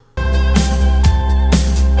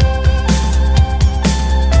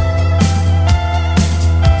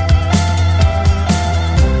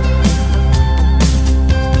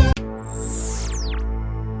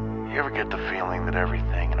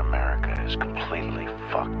completely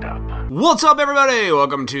fucked up. What's up, everybody?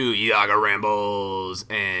 Welcome to Yaga Rambles,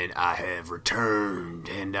 and I have returned,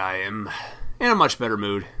 and I am in a much better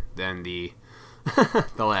mood than the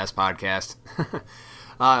last podcast.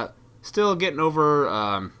 Still getting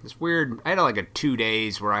over this weird. I had like a 2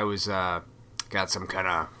 days where I was got some kind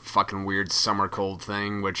of fucking weird summer cold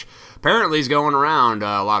thing, which apparently is going around.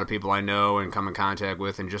 A lot of people I know and come in contact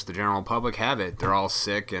with, and just the general public have it. They're all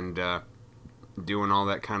sick and doing all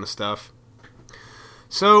that kind of stuff.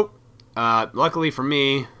 So, luckily for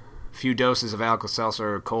me, a few doses of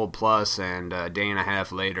Alka-Seltzer Cold Plus, and a day and a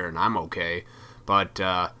half later, and I'm okay. But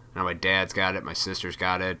now my dad's got it, my sister's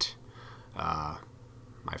got it,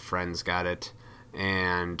 my friends got it,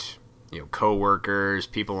 and co-workers,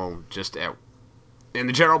 people just in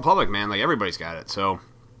the general public, man, like everybody's got it. So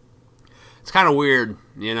it's kind of weird,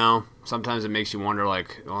 Sometimes it makes you wonder,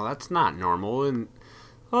 like, well, that's not normal, and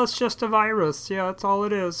well, it's just a virus. Yeah, that's all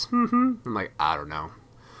it is. I'm like, I don't know.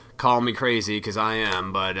 Call me crazy, because I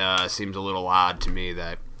am, but it seems a little odd to me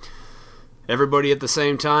that everybody at the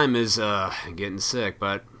same time is getting sick.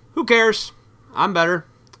 But who cares? I'm better.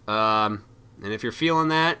 And if you're feeling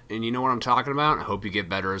that, and you know what I'm talking about, I hope you get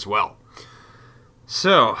better as well.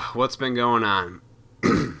 So, what's been going on?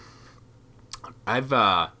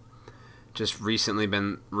 I've just recently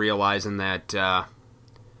been realizing that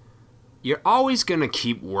you're always going to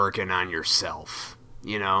keep working on yourself,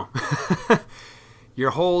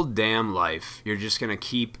 Your whole damn life, you're just going to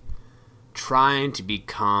keep trying to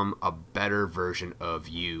become a better version of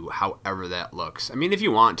you, however that looks. I mean, if you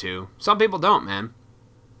want to. Some people don't, man.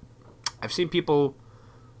 I've seen people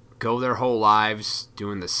go their whole lives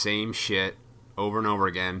doing the same shit over and over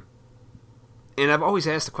again. And I've always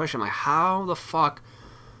asked the question, like, how the fuck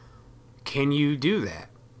can you do that?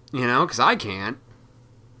 Because I can't.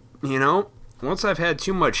 Once I've had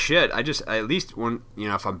too much shit, at least when,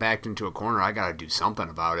 if I'm backed into a corner, I gotta do something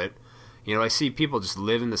about it. I see people just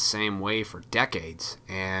living the same way for decades,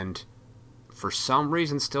 and for some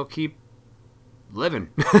reason still keep living.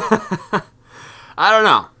 I don't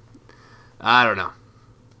know.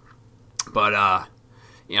 But,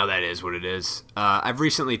 that is what it is. I've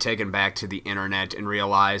recently taken back to the internet and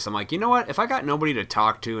realized, I'm like, you know what? If I got nobody to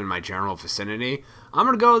talk to in my general vicinity, I'm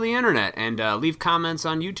going to go to the internet and leave comments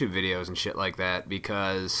on YouTube videos and shit like that,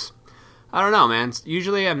 because, I don't know, man.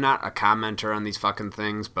 Usually I'm not a commenter on these fucking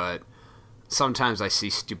things, but sometimes I see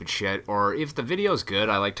stupid shit, or if the video's good,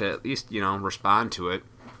 I like to at least, respond to it.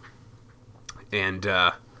 And,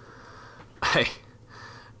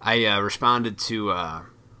 I responded to,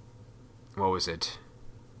 what was it?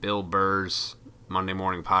 Bill Burr's Monday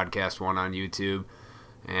Morning Podcast one on YouTube,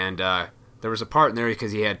 and there was a part in there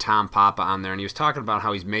because he had Tom Papa on there, and he was talking about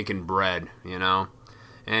how he's making bread,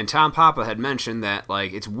 and Tom Papa had mentioned that,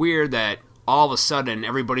 like, it's weird that all of a sudden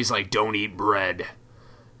everybody's like, don't eat bread,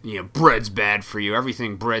 bread's bad for you,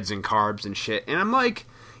 everything bread's in carbs and shit, and I'm like,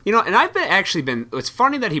 and I've been, it's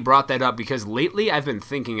funny that he brought that up, because lately I've been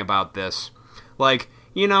thinking about this, like,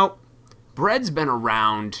 bread's been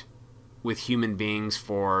around with human beings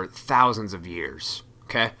for thousands of years,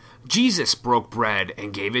 okay? Jesus broke bread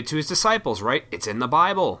and gave it to his disciples, right? It's in the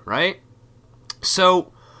Bible, right?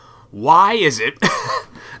 So, why is it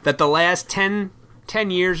that the last 10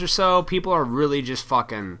 years or so, people are really just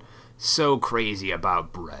fucking so crazy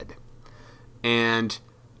about bread? And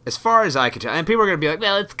as far as I can tell, and people are going to be like,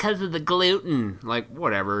 well, it's because of the gluten. Like,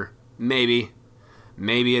 whatever. Maybe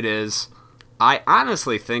it is. I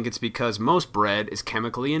honestly think it's because most bread is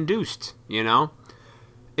chemically induced,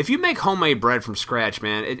 If you make homemade bread from scratch,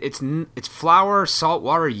 man, it's flour, salt,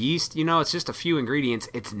 water, yeast, it's just a few ingredients.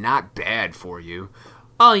 It's not bad for you.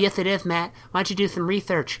 Oh, yes it is, Matt. Why don't you do some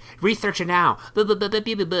research? Research it now.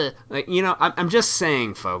 Like, I'm just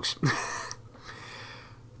saying, folks.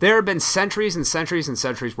 There have been centuries and centuries and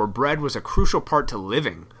centuries where bread was a crucial part to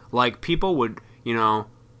living. Like, people would,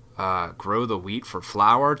 grow the wheat for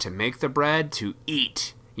flour to make the bread to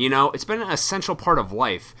eat. It's been an essential part of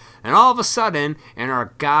life. And all of a sudden, in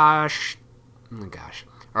our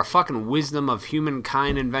our fucking wisdom of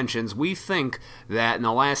humankind inventions, we think that in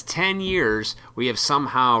the last 10 years, we have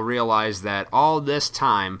somehow realized that all this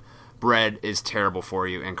time, bread is terrible for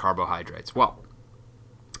you and carbohydrates. Well,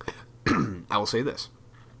 I will say this.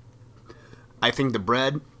 I think the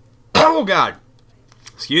bread... Oh, God!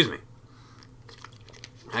 Excuse me.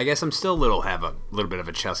 I guess I'm still have a little bit of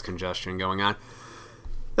a chest congestion going on.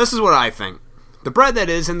 This is what I think. The bread that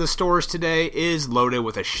is in the stores today is loaded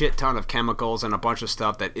with a shit ton of chemicals and a bunch of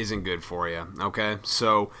stuff that isn't good for you, okay?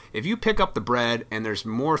 So, if you pick up the bread and there's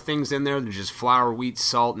more things in there than just flour, wheat,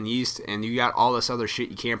 salt, and yeast, and you got all this other shit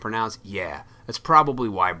you can't pronounce, yeah, That's probably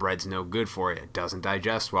why bread's no good for you. It doesn't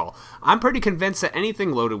digest well. I'm pretty convinced that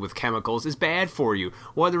anything loaded with chemicals is bad for you.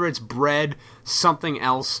 Whether it's bread, something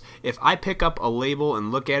else. If I pick up a label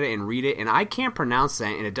and look at it and read it and I can't pronounce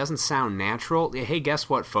that and it doesn't sound natural, hey, guess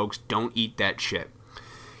what, folks? Don't eat that shit.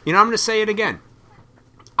 You know, I'm going to say it again.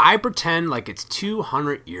 I pretend like it's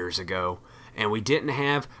 200 years ago and we didn't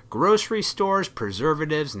have grocery stores,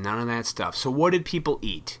 preservatives, none of that stuff. So what did people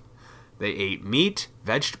eat? They ate meat,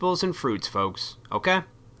 vegetables, and fruits, folks. Okay?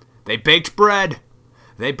 They baked bread.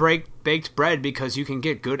 They baked bread because you can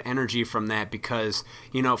get good energy from that because,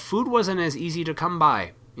 you know, food wasn't as easy to come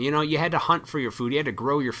by. You know, you had to hunt for your food. You had to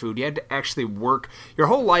grow your food. You had to actually work. Your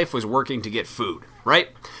whole life was working to get food, right?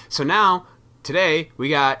 So now, today, we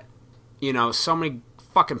got, you know, so many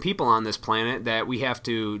fucking people on this planet that we have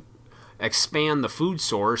to expand the food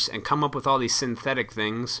source and come up with all these synthetic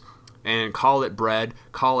things and call it bread,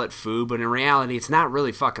 call it food, but in reality, it's not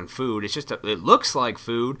really fucking food. It's just, it looks like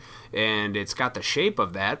food, and it's got the shape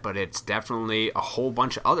of that, but it's definitely a whole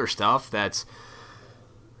bunch of other stuff that's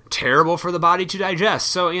terrible for the body to digest.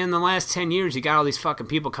 So in the last 10 years, you got all these fucking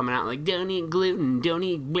people coming out like, don't eat gluten, don't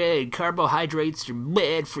eat bread, carbohydrates are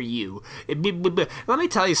bad for you. Let me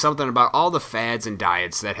tell you something about all the fads and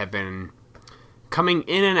diets that have been coming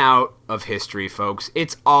in and out of history, folks.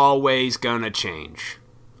 It's always gonna change.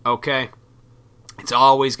 Okay? It's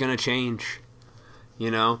always going to change. You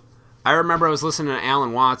know? I remember I was listening to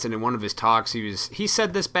Alan Watson in one of his talks. He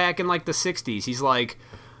said this back in like the 60s. He's like,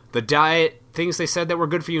 the diet, things they said that were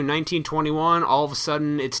good for you in 1921, all of a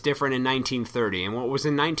sudden it's different in 1930. And what was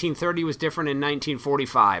in 1930 was different in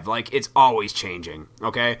 1945. Like, it's always changing.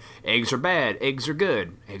 Okay? Eggs are bad. Eggs are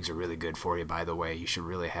good. Eggs are really good for you, by the way. You should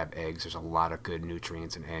really have eggs. There's a lot of good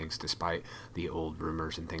nutrients in eggs, despite the old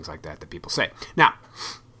rumors and things like that people say. Now,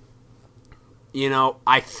 you know,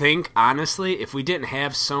 I think, honestly, if we didn't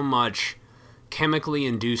have so much chemically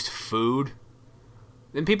induced food,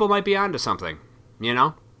 then people might be onto something, you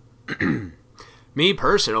know? Me,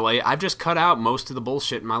 personally, I've just cut out most of the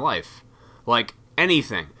bullshit in my life. Like,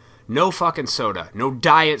 anything. No fucking soda. No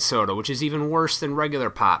diet soda, which is even worse than regular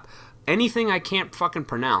pop. Anything I can't fucking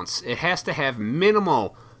pronounce. It has to have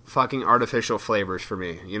minimal fucking artificial flavors for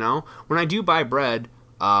me, you know? When I do buy bread,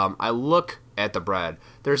 I look at the bread.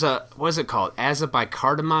 There's a, what is it called?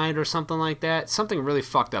 Azobicardamide or something like that. Something really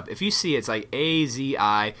fucked up. If you see it's like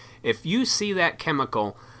AZI. If you see that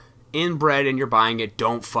chemical in bread and you're buying it,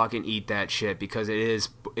 don't fucking eat that shit because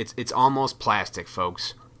it's almost plastic,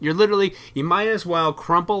 folks. You might as well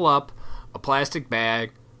crumple up a plastic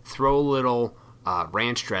bag, throw a little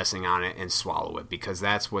ranch dressing on it, and swallow it because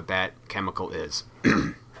that's what that chemical is.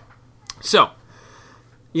 So,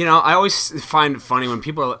 you know, I always find it funny when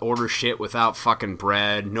people order shit without fucking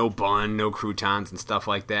bread, no bun, no croutons and stuff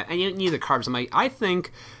like that. And you need the carbs. I'm like, I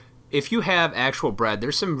think if you have actual bread,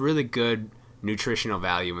 there's some really good nutritional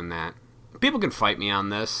value in that. People can fight me on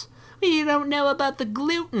this. You don't know about the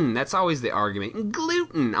gluten. That's always the argument.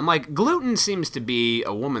 Gluten. I'm like, gluten seems to be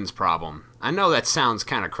a woman's problem. I know that sounds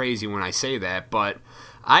kind of crazy when I say that, but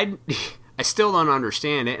I still don't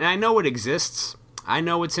understand it. And I know it exists. I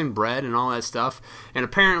know it's in bread and all that stuff, and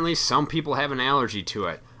apparently some people have an allergy to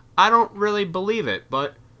it. I don't really believe it,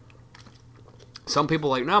 but some people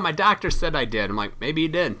are like, no, my doctor said I did. I'm like, maybe you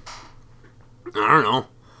did. I don't know.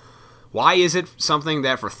 Why is it something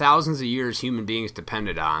that for thousands of years human beings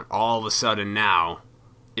depended on, all of a sudden now,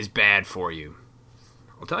 is bad for you?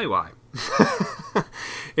 I'll tell you why.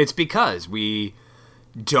 It's because we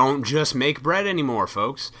don't just make bread anymore,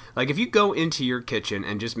 folks. Like, if you go into your kitchen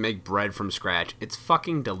and just make bread from scratch, it's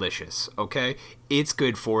fucking delicious, okay? It's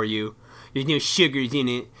good for you. There's no sugars in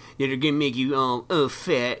it that are gonna make you all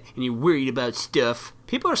fat and you're worried about stuff.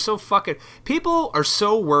 People are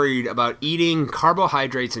so worried about eating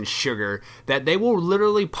carbohydrates and sugar that they will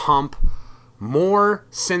literally pump more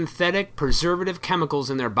synthetic preservative chemicals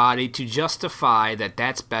in their body to justify that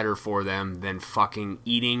that's better for them than fucking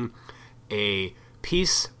eating a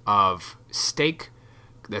piece of steak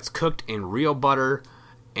that's cooked in real butter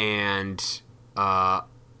and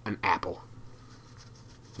an apple.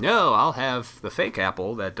 No, I'll have the fake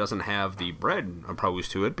apple that doesn't have the bread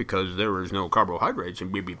opposed to it because there is no carbohydrates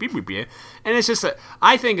and and it's just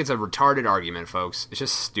I think it's a retarded argument, folks. It's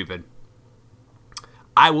just stupid.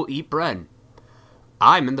 I will eat bread.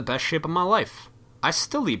 I'm in the best shape of my life. I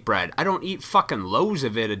still eat bread. I don't eat fucking loaves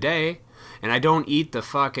of it a day, and I don't eat the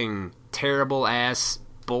fucking terrible ass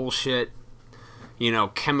bullshit, you know,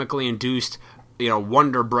 chemically induced, you know,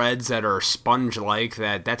 Wonder Breads that are sponge like.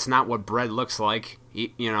 That's not what bread looks like,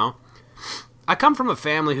 you know. I come from a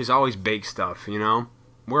family who's always baked stuff, you know.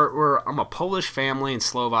 I'm a Polish family and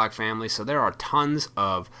Slovak family, so there are tons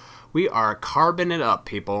of We are carbing it up,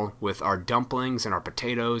 people, with our dumplings and our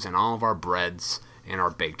potatoes and all of our breads and our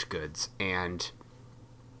baked goods. And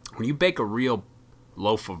when you bake a real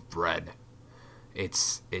loaf of bread,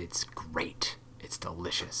 it's great. It's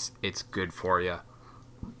delicious. It's good for you.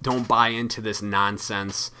 Don't buy into this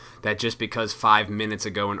nonsense that just because 5 minutes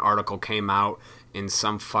ago an article came out in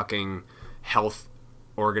some fucking health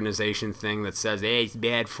organization thing that says, hey, it's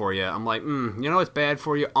bad for you. I'm like, you know what's bad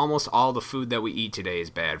for you? Almost all the food that we eat today is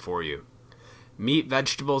bad for you. Meat,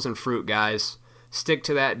 vegetables, and fruit, guys. Stick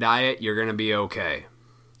to that diet. You're going to be okay.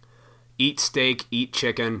 Eat steak, eat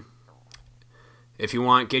chicken. If you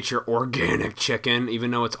want, get your organic chicken,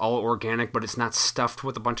 even though it's all organic, but it's not stuffed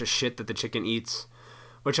with a bunch of shit that the chicken eats,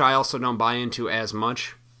 which I also don't buy into as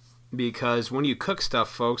much, because when you cook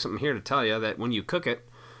stuff, folks, I'm here to tell you that when you cook it,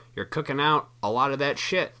 you're cooking out a lot of that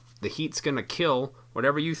shit. The heat's going to kill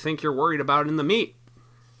whatever you think you're worried about in the meat.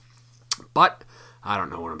 But I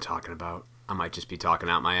don't know what I'm talking about. I might just be talking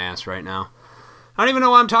out my ass right now. I don't even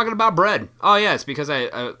know why I'm talking about bread. Oh, yeah, it's because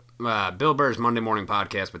Bill Burr's Monday Morning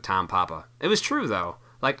Podcast with Tom Papa. It was true, though.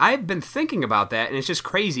 Like, I've been thinking about that, and it's just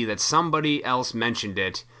crazy that somebody else mentioned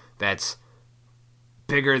it that's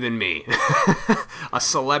bigger than me. A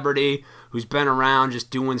celebrity who's been around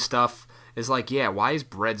just doing stuff is like, yeah, why is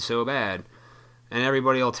bread so bad? And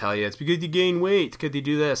everybody will tell you, it's because you gain weight, because you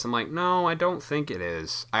do this. I'm like, no, I don't think it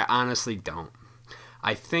is. I honestly don't.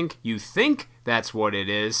 I think you think that's what it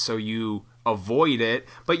is, so you avoid it.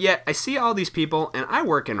 But yet, I see all these people, and I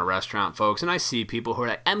work in a restaurant, folks, and I see people who are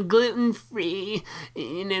like, I'm gluten-free,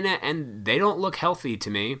 and they don't look healthy to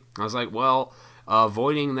me. I was like, well,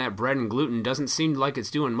 avoiding that bread and gluten doesn't seem like it's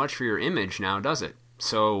doing much for your image now, does it?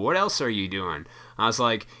 So what else are you doing? I was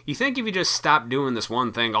like, you think if you just stop doing this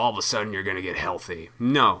one thing, all of a sudden you're going to get healthy?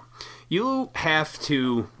 No. You have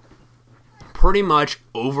to pretty much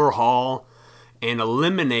overhaul and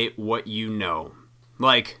eliminate what you know.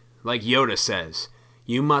 Like Yoda says,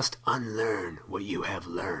 you must unlearn what you have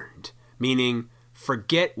learned. Meaning,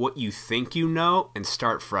 forget what you think you know and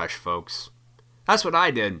start fresh, folks. That's what I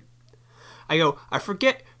did. I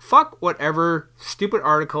forget, fuck whatever stupid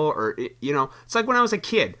article or, it's like when I was a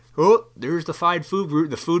kid. Oh, there's the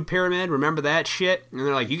food pyramid, remember that shit? And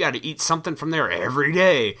they're like, you got to eat something from there every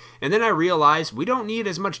day. And then I realized we don't need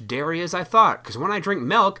as much dairy as I thought, because when I drink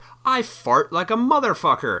milk, I fart like a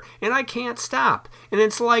motherfucker, and I can't stop. And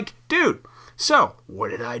it's like, dude, so what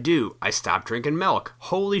did I do? I stopped drinking milk.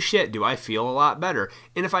 Holy shit, do I feel a lot better.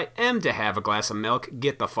 And if I am to have a glass of milk,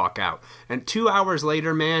 get the fuck out. And 2 hours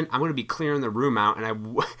later, man, I'm going to be clearing the room out,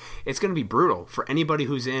 and it's going to be brutal for anybody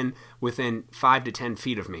who's within 5 to 10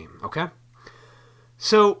 feet of me, okay?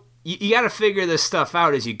 So you got to figure this stuff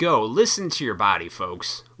out as you go. Listen to your body,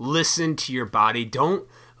 folks. Listen to your body. Don't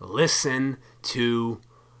listen to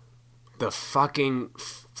the fucking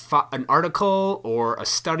an article or a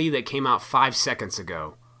study that came out 5 seconds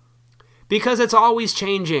ago. Because it's always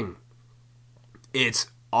changing. It's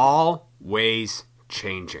always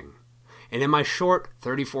changing. And in my short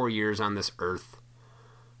 34 years on this earth,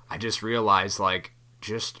 I just realized,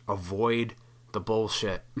 just avoid the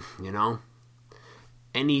bullshit,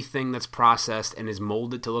 Anything that's processed and is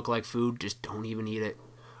molded to look like food, just don't even eat it.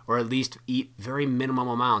 Or at least eat very minimum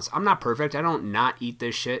amounts. I'm not perfect. I don't not eat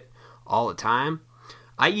this shit all the time.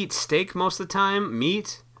 I eat steak most of the time,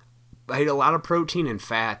 meat. I eat a lot of protein and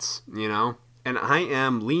fats, and I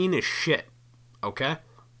am lean as shit, okay?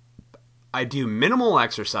 I do minimal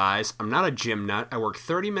exercise. I'm not a gym nut. I work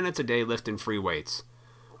 30 minutes a day lifting free weights.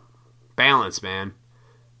 Balance, man.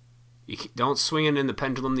 You don't swing it in the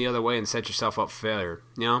pendulum the other way and set yourself up for failure,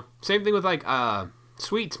 Same thing with,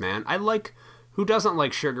 sweets, man. Who doesn't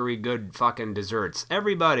like sugary, good fucking desserts?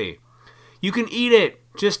 Everybody. You can eat it.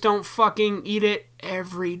 Just don't fucking eat it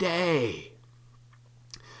every day.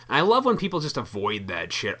 And I love when people just avoid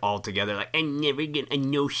that shit altogether. Like, I never get a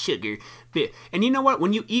no sugar. And you know what?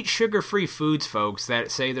 When you eat sugar-free foods, folks,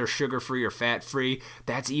 that say they're sugar-free or fat-free,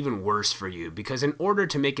 that's even worse for you. Because in order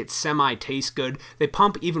to make it semi-taste good, they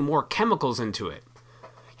pump even more chemicals into it.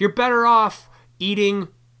 You're better off eating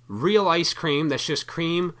real ice cream that's just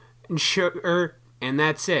cream and sugar, and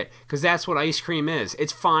that's it. Because that's what ice cream is.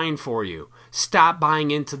 It's fine for you. Stop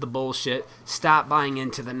buying into the bullshit. Stop buying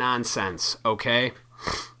into the nonsense, okay?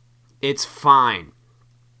 It's fine.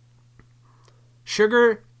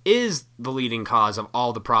 Sugar is the leading cause of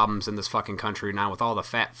all the problems in this fucking country now with all the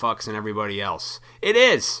fat fucks and everybody else. It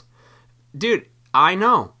is. Dude, I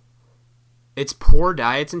know. It's poor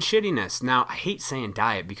diets and shittiness. Now, I hate saying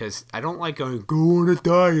diet because I don't like going, go on a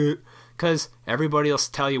diet. Because everybody else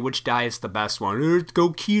tell you which diet's the best one. Let's go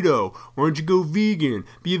keto. Why don't you go vegan?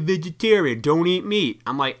 Be a vegetarian. Don't eat meat.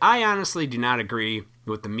 I'm like, I honestly do not agree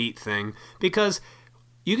with the meat thing, because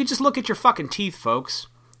you can just look at your fucking teeth, folks.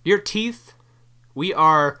 Your teeth, we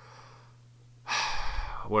are,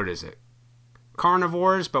 what is it?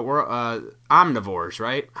 Carnivores, but we're omnivores,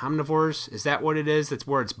 right? Omnivores, is that what it is? That's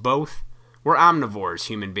where it's both. We're omnivores,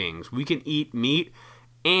 human beings. We can eat meat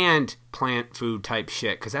and plant food type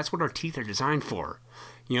shit, because that's what our teeth are designed for.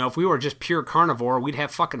 You know, if we were just pure carnivore, we'd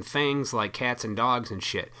have fucking fangs like cats and dogs and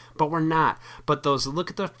shit. But we're not. But those, look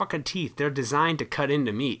at the fucking teeth. They're designed to cut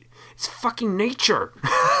into meat. It's fucking nature.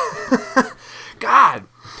 God.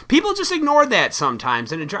 People just ignore that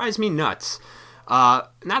sometimes, and it drives me nuts.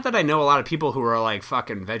 Not that I know a lot of people who are like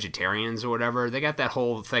fucking vegetarians or whatever. They got that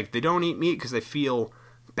whole thing. They don't eat meat because they feel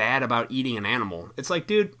bad about eating an animal. It's like,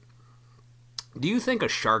 dude, do you think a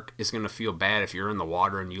shark is going to feel bad if you're in the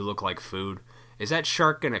water and you look like food? Is that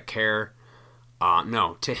shark going to care?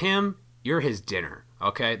 No. To him, you're his dinner,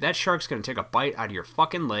 okay? That shark's going to take a bite out of your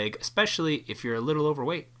fucking leg, especially if you're a little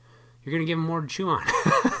overweight. You're going to give him more to chew on.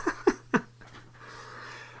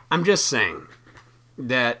 I'm just saying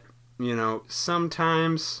that, you know,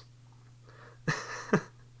 sometimes...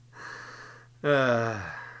 man,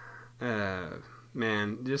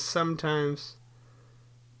 just sometimes...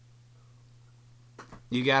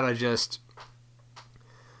 you gotta just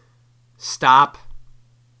stop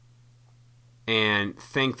and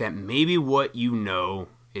think that maybe what you know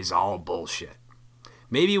is all bullshit.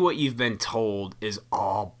 Maybe what you've been told is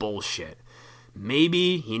all bullshit.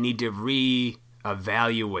 Maybe you need to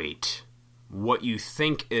reevaluate what you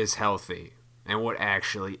think is healthy and what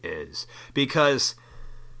actually is. Because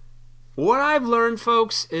what I've learned,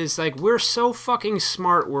 folks, is like we're so fucking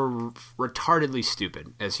smart, we're retardedly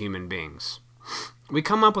stupid as human beings. We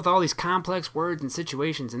come up with all these complex words and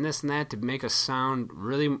situations and this and that to make us sound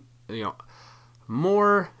really, you know,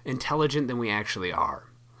 more intelligent than we actually are.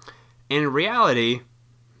 In reality,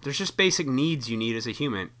 there's just basic needs you need as a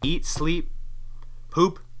human. Eat, sleep,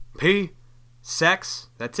 poop, pee, sex.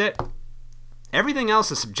 That's it. Everything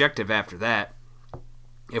else is subjective after that.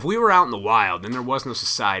 If we were out in the wild and there was no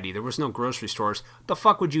society, there was no grocery stores, what the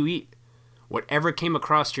fuck would you eat? Whatever came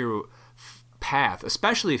across your path,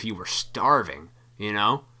 especially if you were starving. You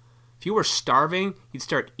know, if you were starving, you'd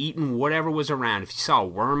start eating whatever was around. If you saw a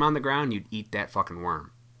worm on the ground, you'd eat that fucking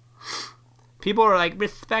worm. People are like,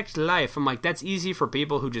 respect life. I'm like, that's easy for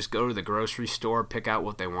people who just go to the grocery store, pick out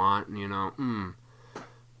what they want, you know.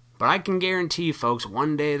 But I can guarantee you, folks,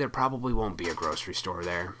 one day there probably won't be a grocery store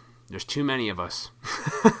there. There's too many of us.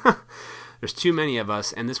 There's too many of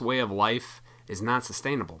us, and this way of life is not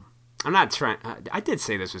sustainable. I'm not trying... I did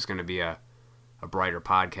say this was going to be a brighter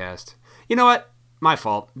podcast. You know what? My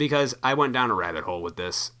fault, because I went down a rabbit hole with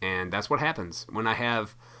this, and that's what happens. When I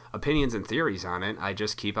have opinions and theories on it, I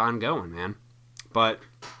just keep on going, man. But,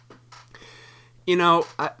 you know,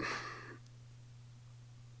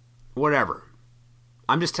 whatever.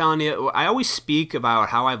 I'm just telling you, I always speak about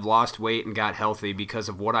how I've lost weight and got healthy because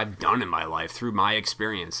of what I've done in my life through my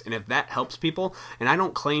experience. And if that helps people, and I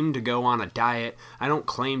don't claim to go on a diet, I don't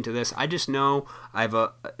claim to this, I just know I've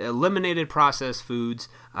eliminated processed foods,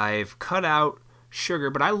 I've cut out sugar,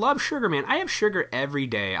 but I love sugar, man. I have sugar every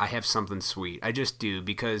day. I have something sweet. I just do,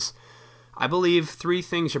 because I believe 3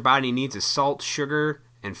 things your body needs is salt, sugar,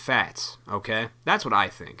 and fats, okay? That's what I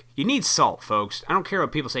think. You need salt, folks. I don't care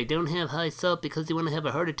what people say, don't have high salt because you want to have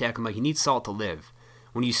a heart attack. I'm like, you need salt to live.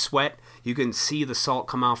 When you sweat, you can see the salt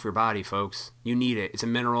come off your body, folks. You need it. It's a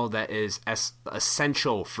mineral that is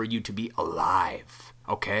essential for you to be alive,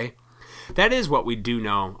 okay? That is what we do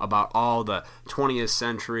know about all the 20th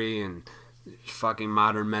century and fucking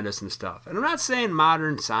modern medicine stuff. And I'm not saying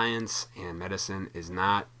modern science and medicine is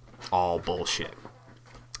not all bullshit.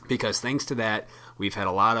 Because thanks to that, we've had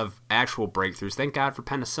a lot of actual breakthroughs. Thank God for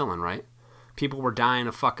penicillin, right? People were dying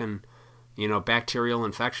of fucking, you know, bacterial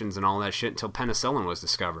infections and all that shit until penicillin was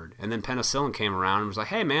discovered. And then penicillin came around and was like,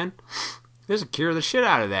 hey, man, there's a cure the shit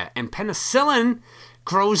out of that. And penicillin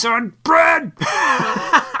grows on bread!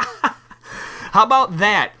 How about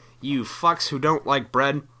that, you fucks who don't like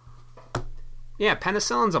bread? Yeah,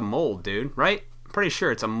 penicillin's a mold, dude, right? I'm pretty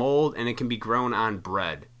sure it's a mold and it can be grown on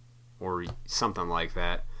bread or something like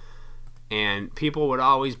that. And people would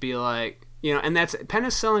always be like, you know, and that's,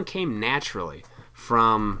 penicillin came naturally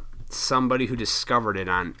from somebody who discovered it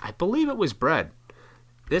on, I believe it was bread.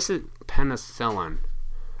 This is penicillin.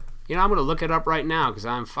 You know, I'm going to look it up right now because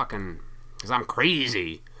I'm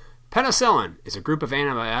crazy. Penicillin is a group of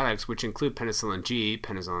antibiotics which include penicillin G,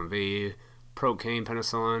 penicillin V, procaine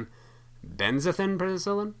penicillin, benzathine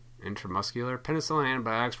penicillin, intramuscular. Penicillin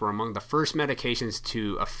antibiotics were among the first medications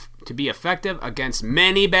to be effective against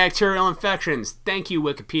many bacterial infections. Thank you,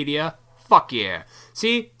 Wikipedia. Fuck yeah.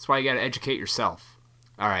 See? That's why you got to educate yourself.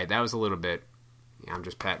 All right, that was a little bit. Yeah, I'm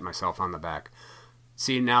just patting myself on the back.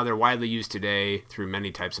 See, now they're widely used today through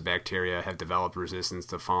many types of bacteria, have developed resistance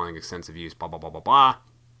to following extensive use, blah, blah, blah, blah, blah.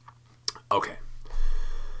 Okay.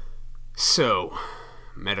 So,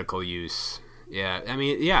 medical use. Yeah, I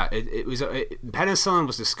mean, yeah, penicillin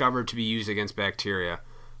was discovered to be used against bacteria.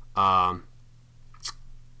 How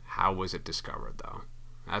was it discovered, though?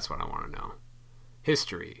 That's what I want to know.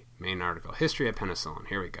 History, main article. History of penicillin.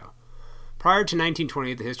 Here we go. Prior to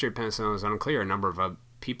 1928, the history of penicillin was unclear. A number of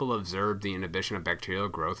people observed the inhibition of bacterial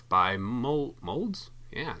growth by molds?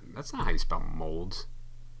 Yeah, that's not how you spell molds.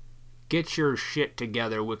 Get your shit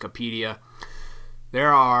together, Wikipedia.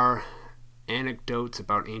 There are anecdotes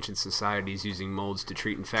about ancient societies using molds to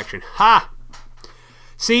treat infection. Ha!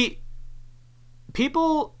 See,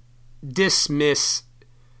 people dismiss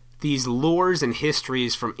these lores and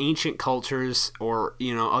histories from ancient cultures or,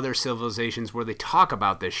 other civilizations where they talk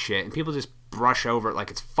about this shit and people just brush over it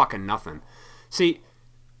like it's fucking nothing. See,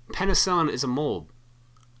 penicillin is a mold.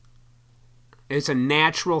 It's a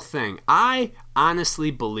natural thing. I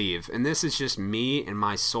honestly believe, and this is just me and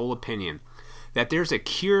my sole opinion, that there's a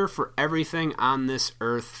cure for everything on this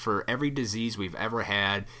earth, for every disease we've ever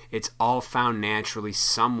had. It's all found naturally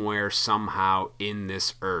somewhere, somehow in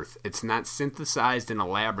this earth. It's not synthesized in a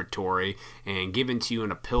laboratory and given to you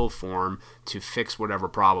in a pill form to fix whatever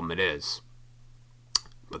problem it is.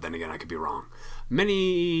 But then again, I could be wrong.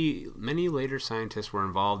 Many later scientists were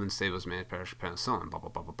involved in stabilized manufacture of penicillin, blah, blah,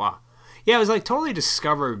 blah, blah, blah. Yeah, it was like totally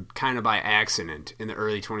discovered kind of by accident in the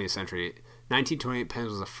early 20th century. 1928 penicillin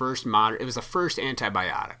was the first it was the first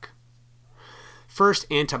antibiotic. First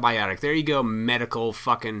antibiotic. There you go, medical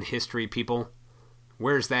fucking history people.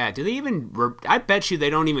 Where's that? Do they even... I bet you they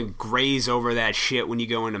don't even graze over that shit when you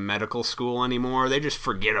go into medical school anymore. They just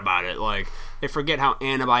forget about it. Like, they forget how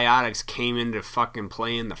antibiotics came into fucking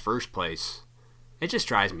play in the first place. It just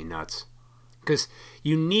drives me nuts. Because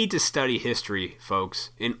you need to study history, folks,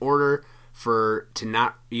 in order to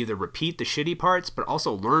not either repeat the shitty parts, but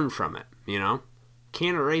also learn from it,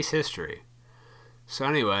 Can't erase history. So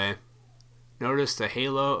anyway, notice the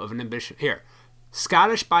halo of inhibition. Here,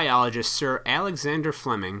 Scottish biologist Sir Alexander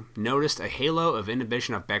Fleming noticed a halo of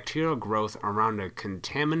inhibition of bacterial growth around a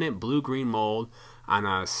contaminant blue-green mold on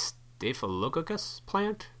a Staphylococcus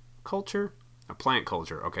plant culture? A plant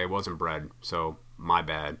culture. Okay, it wasn't bread, so my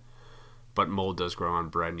bad. But mold does grow on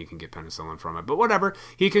bread and you can get penicillin from it. But whatever.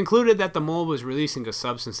 He concluded that the mold was releasing a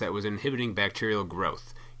substance that was inhibiting bacterial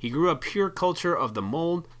growth. He grew a pure culture of the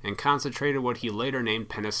mold and concentrated what he later named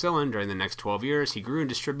penicillin. During the next 12 years, he grew and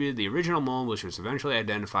distributed the original mold, which was eventually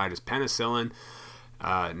identified as penicillin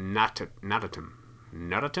notatum.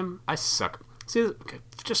 Notatum? I suck. See,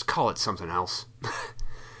 just call it something else.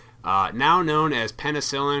 Now known as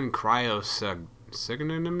penicillin cryosignum.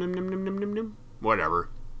 Whatever.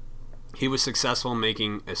 He was successful in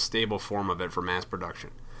making a stable form of it for mass production.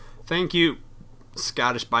 Thank you,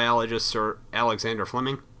 Scottish biologist Sir Alexander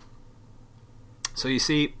Fleming. So you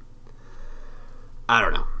see, I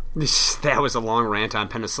don't know. That was a long rant on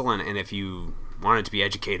penicillin, and if you wanted to be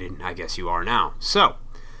educated, I guess you are now. So,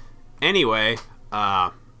 anyway,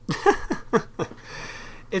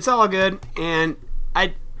 it's all good, and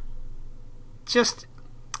I just...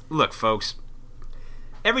 Look, folks,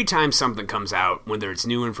 every time something comes out, whether it's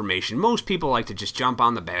new information, most people like to just jump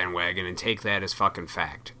on the bandwagon and take that as fucking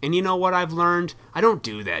fact. And you know what I've learned? I don't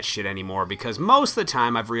do that shit anymore because most of the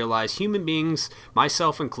time I've realized human beings,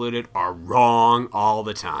 myself included, are wrong all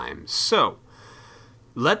the time. So,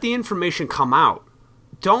 let the information come out.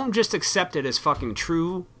 Don't just accept it as fucking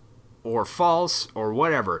true or false or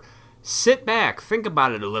whatever. Sit back, think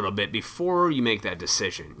about it a little bit before you make that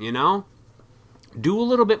decision, Do a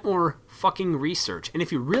little bit more fucking research. And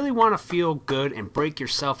if you really want to feel good and break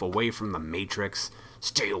yourself away from the matrix,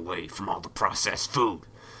 stay away from all the processed food.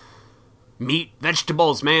 Meat,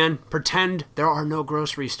 vegetables, man. Pretend there are no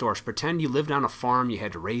grocery stores. Pretend you lived on a farm. You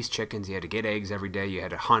had to raise chickens. You had to get eggs every day. You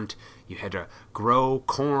had to hunt. You had to grow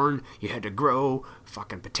corn. You had to grow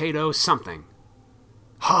fucking potatoes. Something.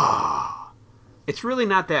 It's really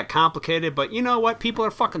not that complicated, but you know what? People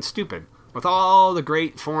are fucking stupid. With all the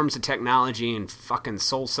great forms of technology and fucking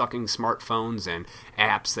soul-sucking smartphones and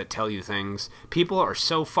apps that tell you things, people are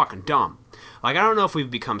so fucking dumb. Like, I don't know if we've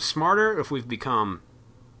become smarter, if we've become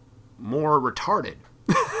more retarded.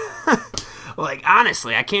 Like,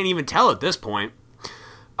 honestly, I can't even tell at this point.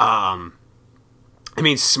 I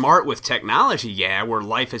mean, smart with technology, yeah, where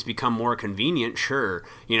life has become more convenient, sure.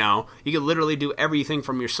 You can literally do everything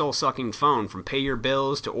from your soul-sucking phone, from pay your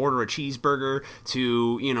bills, to order a cheeseburger,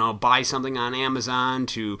 to, buy something on Amazon,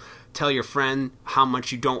 to tell your friend how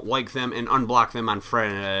much you don't like them and unblock them on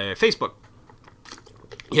Facebook.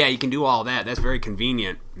 Yeah, you can do all that. That's very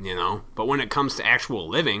convenient, you know. But when it comes to actual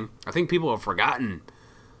living, I think people have forgotten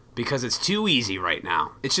because it's too easy right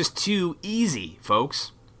now. It's just too easy,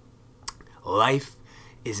 folks. Life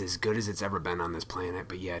is as good as it's ever been on this planet,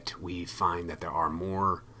 but yet we find that there are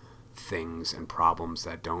more things and problems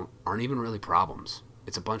that aren't even really problems.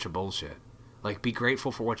 It's a bunch of bullshit. Like, be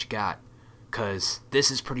grateful for what you got, because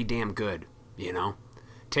this is pretty damn good, you know?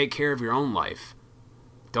 Take care of your own life.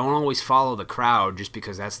 Don't always follow the crowd just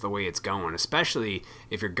because that's the way it's going, especially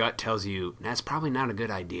if your gut tells you that's probably not a good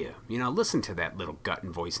idea. You know, listen to that little gut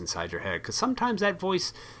and voice inside your head, because sometimes that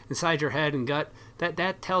voice inside your head and gut,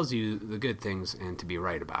 that tells you the good things and to be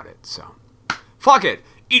right about it. So, fuck it.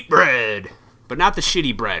 Eat bread. But not the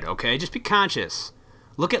shitty bread, okay? Just be conscious.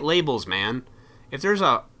 Look at labels, man.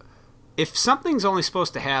 If something's only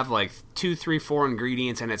supposed to have like 2, 3, 4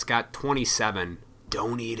 ingredients and it's got 27,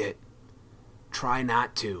 don't eat it. Try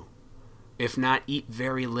not to. If not, eat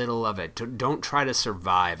very little of it. Don't try to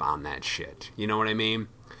survive on that shit. You know what I mean?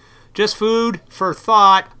 Just food for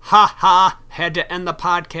thought. Ha ha. Had to end the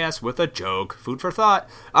podcast with a joke. Food for thought.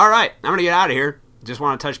 All right, I'm going to get out of here. Just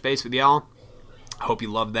want to touch base with y'all. I hope you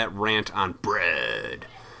loved that rant on bread.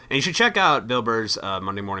 And you should check out Bill Burr's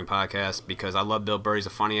Monday Morning Podcast, because I love Bill Burr. He's a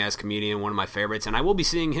funny-ass comedian, one of my favorites. And I will be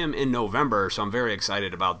seeing him in November, so I'm very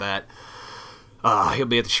excited about that. He'll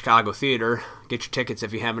be at the Chicago Theater. Get your tickets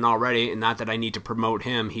if you haven't already. And not that I need to promote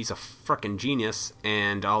him. He's a frickin' genius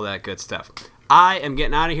and all that good stuff. I am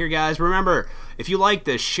getting out of here, guys. Remember, if you like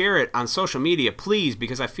this, share it on social media, please,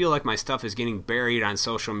 because I feel like my stuff is getting buried on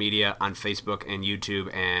social media, on Facebook and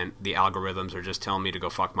YouTube, and the algorithms are just telling me to go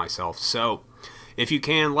fuck myself. So, if you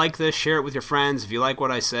can, like this, share it with your friends. If you like what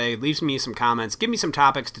I say, leave me some comments. Give me some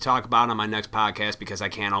topics to talk about on my next podcast, because I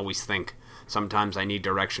can't always think. Sometimes I need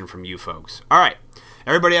direction from you folks. All right.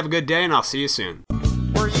 Everybody have a good day, and I'll see you soon.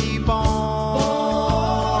 Were you born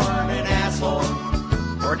an asshole,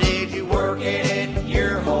 or did you work it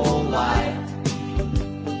your whole life?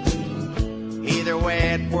 Either way,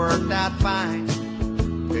 it worked out fine,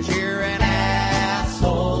 'cause you're an asshole.